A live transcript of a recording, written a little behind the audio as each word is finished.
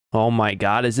Oh my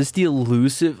god, is this the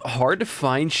elusive, hard to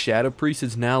find Shadow Priest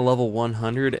is now level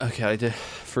 100? Okay, I did,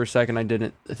 for a second I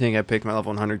didn't think I picked my level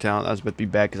 100 talent. I was about to be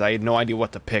bad because I had no idea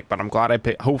what to pick, but I'm glad I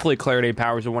picked. Hopefully Clarity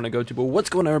Powers I want to go to, but what's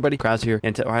going on everybody? Krause here,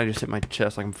 and I just hit my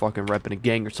chest like I'm fucking repping a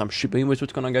gang or some shit, but anyways,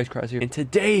 what's going on guys? Krause here, and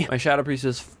today my Shadow Priest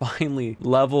is finally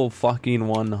level fucking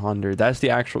 100. That's the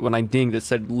actual, when I dinged it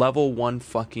said level 1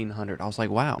 fucking 100. I was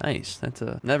like, wow, nice. That's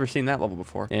never seen that level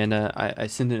before. And I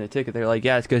sent in a ticket. They're like,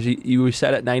 yeah, it's because you were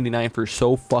set at 99 for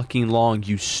so fucking long,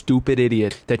 you stupid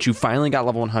idiot, that you finally got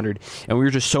level 100, and we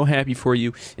were just so happy for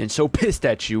you and so pissed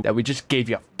at you that we just gave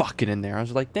you a fucking in there. I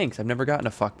was like, thanks, I've never gotten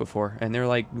a fuck before. And they're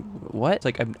like, what? It's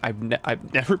like,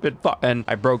 I've never been fucked. And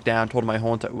I broke down, told them my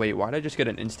whole entire, wait, why did I just get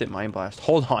an instant mind blast?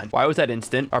 Hold on, why was that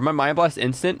instant? Are my mind blast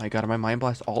instant? My god, are my mind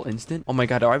blast all instant? Oh my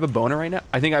god, do I have a boner right now?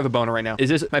 I think I have a boner right now. Is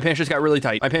this, my pants just got really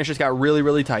tight. My pants just got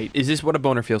really tight. Is this what a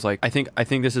boner feels like? I think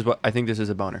this is what, I think this is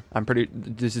a boner. I'm pretty,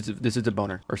 this is a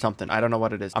boner or something. I don't know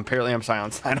what it is. Apparently I'm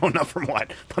silenced. I don't know from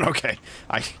what, but okay.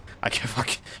 I can't fuck.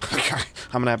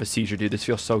 I'm gonna have a seizure, dude. This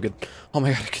feels so good. Oh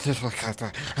my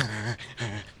god.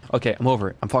 Okay, I'm over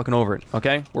it. I'm fucking over it.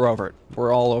 Okay, we're over it.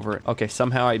 We're all over it. Okay,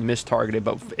 somehow I mistargeted,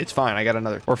 but it's fine. I got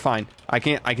another. We're fine. I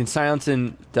can silence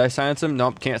in. Did I silence him?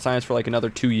 Nope, can't silence for like another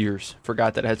 2 years.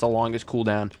 Forgot that it has the longest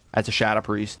cooldown as a Shadow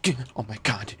Priest. Oh my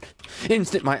god, dude.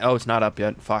 Instant my. Oh, it's not up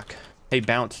yet. Fuck. Hey,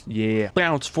 bounce. Yeah.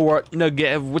 Bounce for it.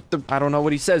 Nugget with the... I don't know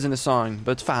what he says in the song,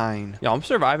 but it's fine. Yeah, I'm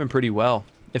surviving pretty well,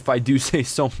 if I do say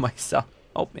so myself.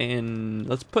 Oh, and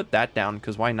let's put that down,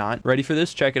 because why not? Ready for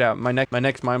this? Check it out. My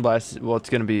next Mind Blast, well, it's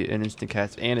going to be an instant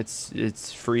cast, and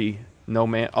it's free. No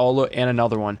man. Oh, look, and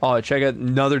another one. Oh, check out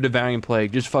another Devouring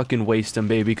Plague. Just fucking waste them,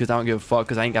 baby, because I don't give a fuck,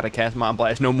 because I ain't got to cast Mind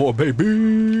Blast no more,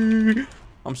 baby.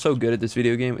 I'm so good at this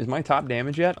video game. Is my top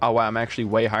damage yet? Oh wow, I'm actually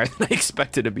way higher than I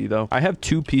expected to be though. I have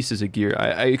 2 pieces of gear.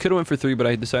 I could have went for 3, but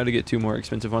I decided to get 2 more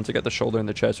expensive ones. I got the shoulder and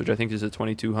the chest, which I think is a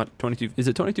 22, is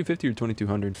it 2250 or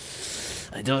 2200?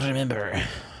 I don't remember.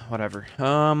 Whatever.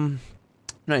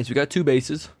 Nice. We got 2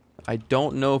 bases. I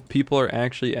don't know if people are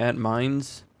actually at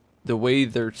mines. The way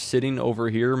they're sitting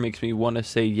over here makes me want to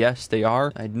say yes, they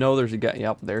are. I know there's a guy.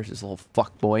 Yep, there's this little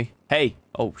fuck boy. Hey.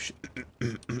 Oh shit.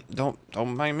 Don't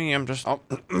mind me. I'm just. Oh,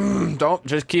 don't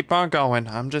just keep on going.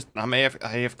 I'm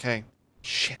AFK.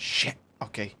 Shit.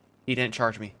 Okay. He didn't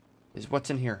charge me. What's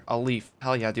in here? A leaf.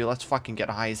 Hell yeah, dude. Let's fucking get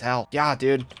high as hell. Yeah,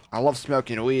 dude. I love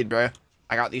smoking weed, bro.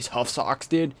 I got these Huff socks,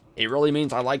 dude. It really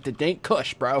means I like to dank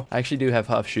kush, bro. I actually do have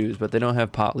Huff shoes, but they don't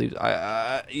have pot leaves.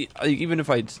 Even if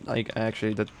I like,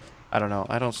 actually, I don't know.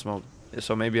 I don't smoke,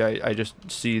 so maybe I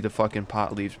just see the fucking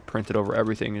pot leaves printed over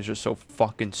everything is just so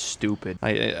fucking stupid.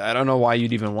 I don't know why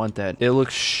you'd even want that. It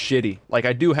looks shitty. Like,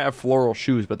 I do have floral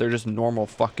shoes, but they're just normal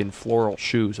fucking floral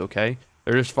shoes. Okay.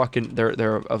 They're just fucking.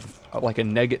 They're of like a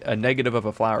negative of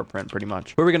a flower print, pretty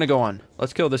much. Where are we gonna go on?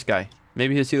 Let's kill this guy.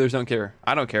 Maybe his healers don't care.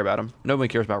 I don't care about him. Nobody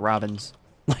cares about Robins.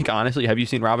 Like, honestly, have you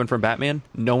seen Robin from Batman?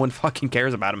 No one fucking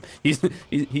cares about him.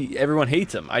 Everyone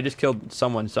hates him. I just killed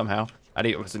someone somehow.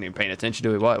 I wasn't even paying attention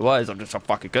to what it was. I'm just so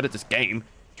fucking good at this game.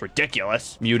 It's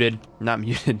ridiculous. Muted. Not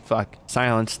muted. Fuck.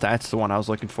 Silence. That's the one I was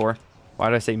looking for. Why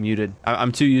did I say muted?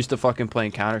 I'm too used to fucking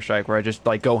playing Counter-Strike where I just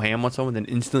like go ham on someone then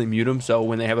instantly mute them, so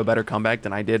when they have a better comeback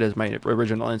than I did as my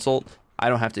original insult, I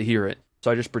don't have to hear it.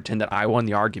 So I just pretend that I won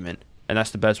the argument. And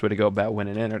that's the best way to go about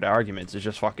winning the arguments is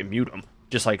just fucking mute them.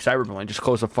 Just like Cyberbullying, just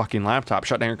close the fucking laptop,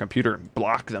 shut down your computer, and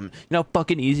block them. You know how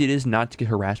fucking easy it is not to get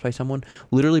harassed by someone?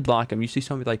 Literally block them. You see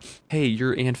somebody like, hey,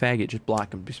 you're an faggot, just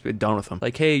block them. Just be done with them.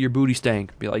 Like, hey, your booty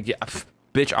stank. Be like, yeah,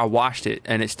 bitch, I washed it,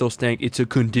 and it still stank. It's a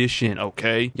condition,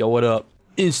 okay? Yo, what up?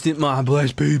 Instant Mind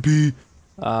Blast, baby.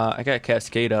 I got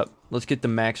Cascade up. Let's get the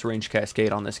max range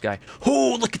Cascade on this guy.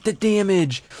 Oh, look at the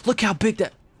damage. Look how big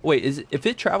that... Wait, if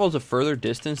it travels a further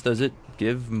distance, does it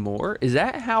give more? Is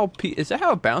that how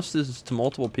it bounces to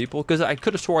multiple people? Because I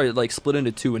could have swore it like split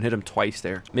into 2 and hit him twice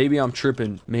there. Maybe I'm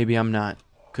tripping. Maybe I'm not.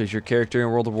 Because your character in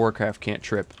World of Warcraft can't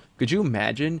trip. Could you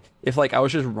imagine if like I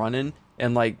was just running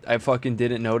and like I fucking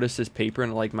didn't notice this paper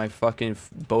and like my fucking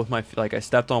like I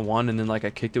stepped on one and then like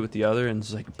I kicked it with the other and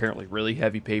it's like apparently really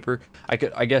heavy paper. I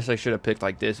guess I should have picked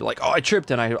like this, like, oh, I tripped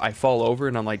and I fall over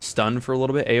and I'm like stunned for a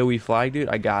little bit. AoE flag, dude.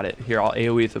 I got it. Here, I'll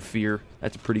AoE with a fear.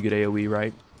 That's a pretty good AoE,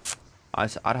 right?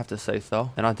 I'd have to say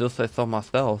so, and I do say so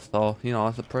myself, so you know,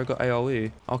 that's a pretty good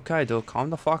AoE. Okay, dude, calm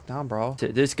the fuck down, bro.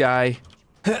 This guy.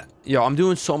 Yo, I'm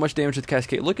doing so much damage with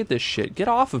Cascade. Look at this shit. Get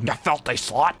off of me. I felt a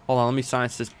slot. Hold on, let me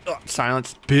silence this.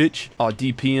 Silence, bitch. Oh,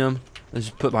 DP him. Let's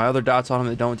just put my other dots on him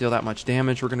that don't deal that much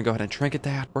damage. We're gonna go ahead and trinket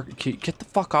that. Get the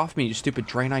fuck off me, you stupid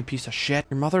drain-eye piece of shit.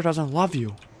 Your mother doesn't love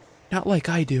you. Not like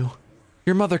I do.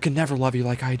 Your mother can never love you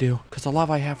like I do. Because the love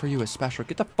I have for you is special.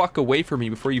 Get the fuck away from me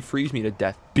before you freeze me to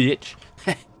death, bitch.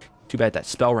 Too bad that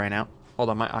spell ran out. Hold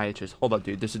on, my eye itches. Hold up,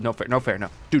 dude. This is no fair. No fair, no.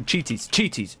 Dude, cheaties.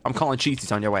 Cheaties. I'm calling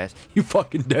cheaties on your ass. You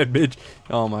fucking dead, bitch.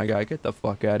 Oh, my God. Get the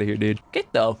fuck out of here, dude.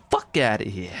 Get the fuck out of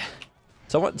here.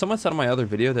 Someone said on my other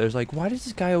video, there's like, why does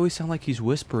this guy always sound like he's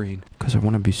whispering? Because I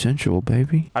want to be sensual,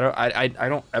 baby. I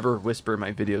don't ever whisper in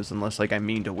my videos unless like I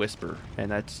mean to whisper, and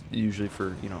that's usually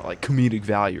for, you know, like comedic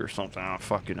value or something. I don't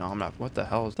fucking know. I'm not. What the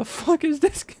hell is the fuck is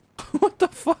this? What the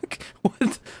fuck?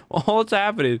 What's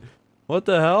happening? What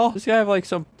the hell? This guy have like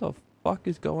some. The fuck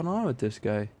is going on with this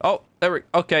guy? Oh,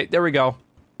 okay, there we go.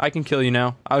 I can kill you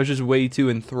now. I was just way too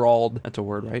enthralled. That's a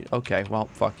word, right? Okay, well,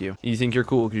 fuck you. You think you're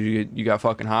cool because you got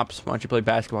fucking hops? Why don't you play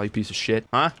basketball, you piece of shit?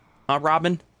 Huh? Huh,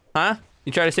 Robin? Huh?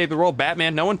 You try to save the world,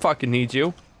 Batman? No one fucking needs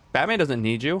you. Batman doesn't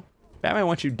need you. Batman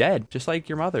wants you dead, just like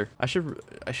your mother. I should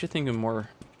think of more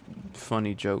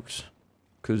funny jokes,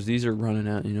 because these are running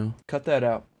out, you know? Cut that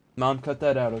out. Mom, cut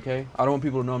that out, okay? I don't want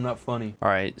people to know I'm not funny. All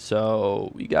right,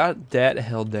 so we got that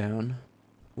held down.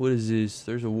 What is this?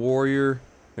 There's a warrior.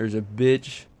 There's a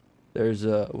bitch. There's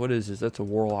a, what is this? That's a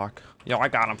warlock. Yo, I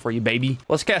got him for you, baby.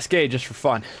 Let's cascade just for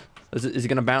fun. Is it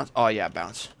gonna bounce? Oh yeah,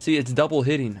 bounce. See, it's double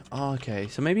hitting. Oh, okay,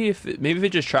 so maybe if it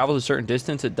just travels a certain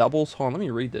distance, it doubles. Hold on, let me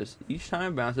read this. Each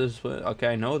time it bounces. Okay,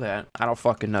 I know that. I don't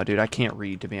fucking know, dude. I can't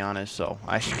read, to be honest. So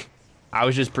I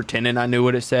was just pretending I knew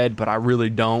what it said, but I really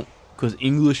don't, because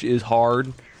English is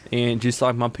hard. And just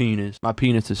like my penis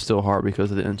is still hard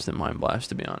because of the instant mind blast,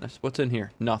 to be honest. What's in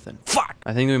here? Nothing. Fuck!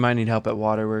 I think we might need help at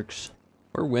Waterworks.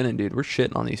 We're winning, dude. We're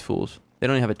shitting on these fools. They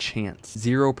don't even have a chance.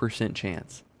 0%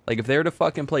 chance. Like, if they were to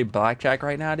fucking play blackjack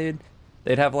right now, dude,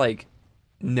 they'd have, like,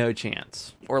 no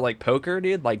chance. Or, like, poker,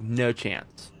 dude, like, no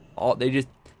chance.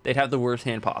 They'd have the worst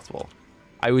hand possible.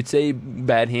 I would say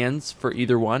bad hands for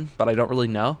either one, but I don't really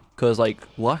know. Because, like,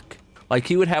 luck. Like,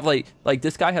 he would have, like,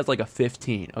 this guy has, like, a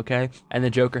 15, okay? And the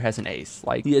Joker has an ace.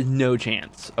 Like, he has no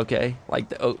chance, okay?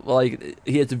 Like,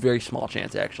 he has a very small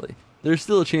chance, actually. There's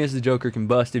still a chance the Joker can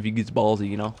bust if he gets ballsy,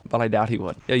 you know? But I doubt he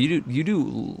would. Yeah, you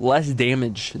do less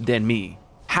damage than me.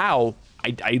 How?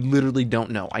 I literally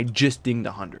don't know. I just dinged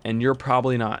 100. And you're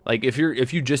probably not. Like, if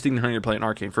you just dinged 100, you're playing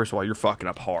Arcane, first of all, you're fucking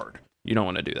up hard. You don't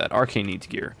want to do that. Arcane needs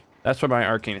gear. That's why my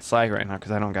Arcane is slag right now,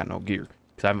 because I don't got no gear.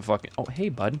 Because I haven't fucking... Oh, hey,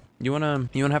 bud. You wanna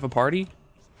have a party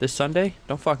this Sunday?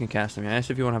 Don't fucking cast me. I asked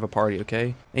if you want to have a party,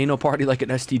 okay? Ain't no party like an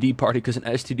STD party, because an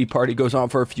STD party goes on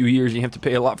for a few years and you have to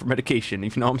pay a lot for medication,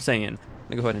 if you know what I'm saying. I'm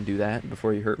gonna go ahead and do that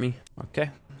before you hurt me.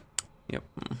 Okay. Yep.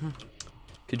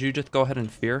 Could you just go ahead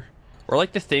and fear? We're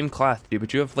like the same class, dude,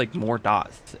 but you have like more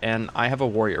dots. And I have a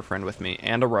warrior friend with me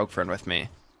and a rogue friend with me.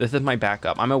 This is my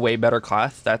backup. I'm a way better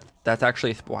class. That's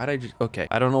actually... Why'd I just... Okay.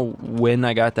 I don't know when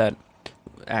I got that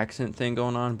accent thing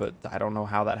going on, but I don't know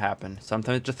how that happened.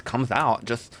 Sometimes it just comes out.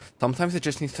 Sometimes it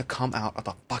just needs to come out of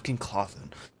the fucking closet.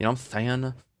 You know what I'm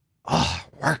saying? Oh,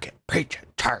 work it, preach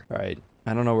it, church. All right.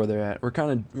 I don't know where they're at. We're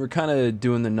kind of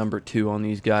doing the number 2 on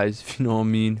these guys, if you know what I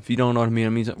mean. If you don't know what I mean,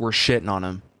 it means that we're shitting on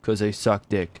them because they suck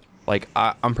dick. Like,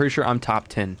 I'm pretty sure I'm top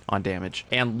 10 on damage.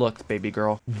 And look, baby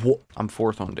girl, I'm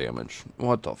 4th on damage.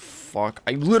 What the fuck?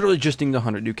 I literally just dinged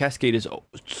 100, dude. Cascade is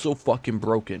so fucking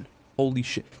broken. Holy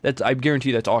shit. I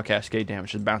guarantee that's all Cascade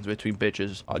damage. Just bounce between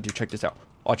bitches. Oh, dude, check this out.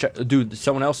 Oh, dude,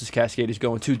 someone else's Cascade is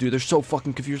going too, dude. They're so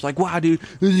fucking confused. Like, wow, dude.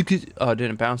 Oh, it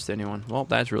didn't bounce to anyone. Well,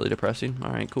 that's really depressing.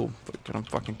 All right, cool. I'm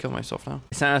fucking kill myself now.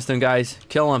 Silence him, guys.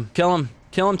 Kill him. Kill him.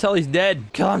 Kill him till he's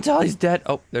dead. Kill him till he's dead.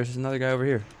 Oh, there's another guy over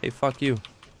here. Hey, fuck you.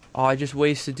 Oh, I just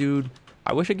wasted, dude.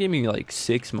 I wish it gave me like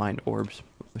 6 mind orbs.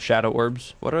 Shadow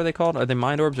orbs. What are they called? Are they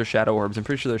mind orbs or shadow orbs? I'm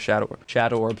pretty sure they're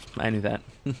shadow orbs. I knew that.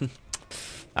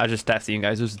 I was just testing you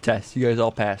guys. It was a test. You guys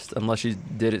all passed. Unless you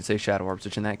didn't say shadow orbs,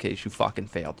 which in that case, you fucking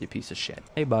failed, you piece of shit.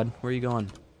 Hey, bud. Where are you going?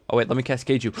 Oh, wait. Let me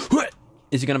cascade you.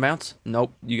 Is he going to bounce?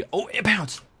 Nope. Oh, it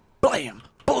bounced. Blam.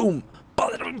 Boom.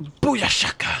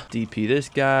 Booyashaka. DP this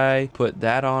guy. Put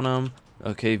that on him.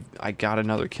 Okay, I got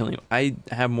another killing. I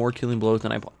have more killing blows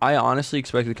than I honestly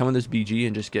expected to come in this BG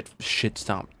and just get shit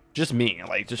stomped. Just me,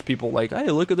 like, just people like, hey,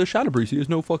 look at the Shadow Priest, he has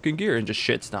no fucking gear, and just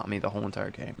shit stomp me the whole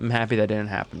entire game. I'm happy that didn't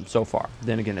happen so far.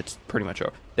 Then again, it's pretty much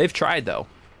over. They've tried, though.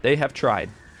 They have tried.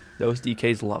 Those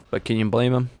DKs love. But can you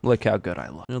blame them? Look how good I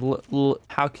look.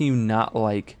 How can you not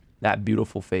like that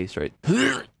beautiful face, right?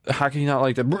 How can you not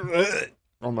like that?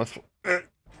 Almost.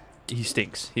 He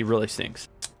stinks. He really stinks.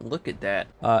 Look at that.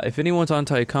 If anyone's on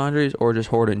Tichondries or just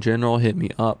Horde in general, hit me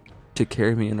up to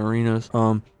carry me in arenas.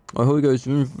 I hope you guys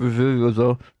do videos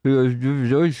though. You guys do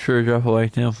videos, sure drop a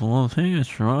like down below. Thank you guys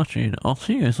for watching. I'll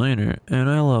see you guys later, and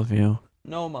I love you.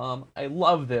 No, Mom, I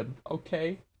love them,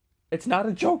 okay? It's not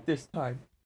a joke this time.